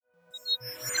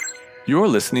You're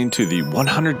listening to the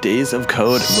 100 Days of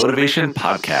Code Motivation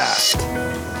Podcast.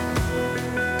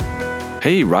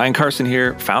 Hey, Ryan Carson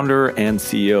here, founder and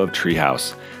CEO of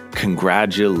Treehouse.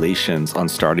 Congratulations on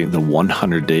starting the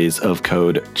 100 Days of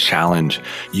Code Challenge.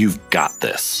 You've got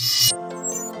this.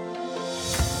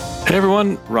 Hey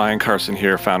everyone, Ryan Carson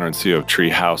here, founder and CEO of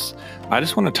Treehouse. I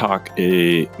just want to talk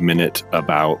a minute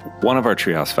about one of our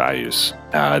Treehouse values.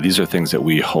 These are things that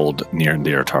we hold near and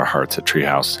dear to our hearts at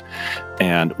Treehouse.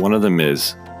 And one of them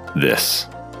is this: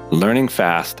 learning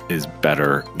fast is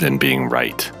better than being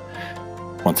right.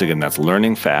 Once again, that's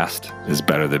learning fast is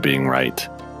better than being right.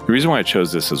 The reason why I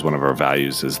chose this as one of our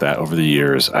values is that over the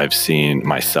years, I've seen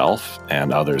myself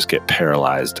and others get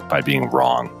paralyzed by being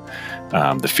wrong.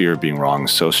 The fear of being wrong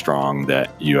is so strong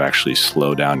that you actually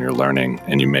slow down your learning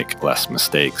and you make less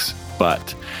mistakes,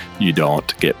 but you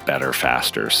don't get better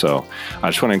faster. So I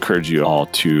just want to encourage you all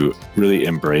to really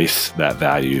embrace that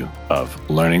value of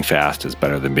learning fast is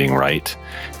better than being right.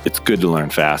 It's good to learn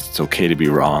fast. It's okay to be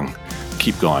wrong.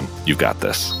 Keep going. You've got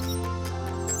this.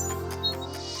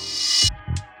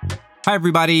 Hi,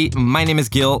 everybody. My name is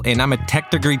Gil, and I'm a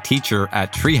tech degree teacher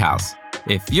at Treehouse.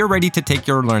 If you're ready to take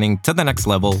your learning to the next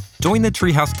level, join the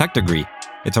Treehouse Tech Degree.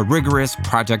 It's a rigorous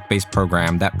project-based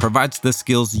program that provides the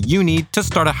skills you need to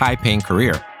start a high-paying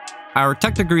career. Our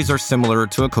tech degrees are similar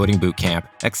to a coding bootcamp,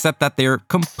 except that they're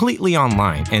completely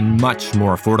online and much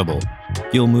more affordable.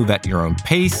 You'll move at your own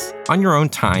pace, on your own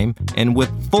time, and with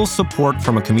full support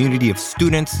from a community of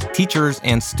students, teachers,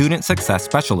 and student success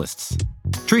specialists.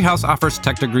 Treehouse offers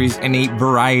tech degrees in a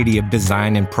variety of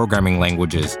design and programming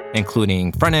languages,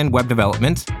 including front-end web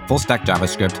development, full-stack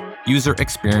JavaScript, user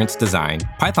experience design,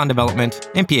 Python development,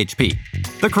 and PHP.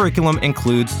 The curriculum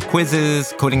includes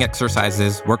quizzes, coding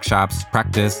exercises, workshops,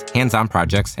 practice, hands-on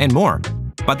projects, and more.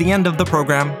 By the end of the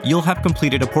program, you'll have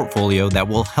completed a portfolio that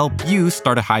will help you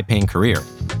start a high-paying career.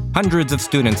 Hundreds of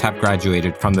students have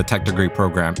graduated from the tech degree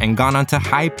program and gone on to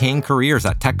high-paying careers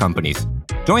at tech companies.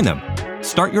 Join them.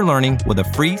 Start your learning with a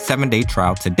free 7-day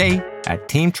trial today at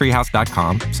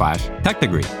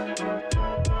teamtreehouse.com/techdegree.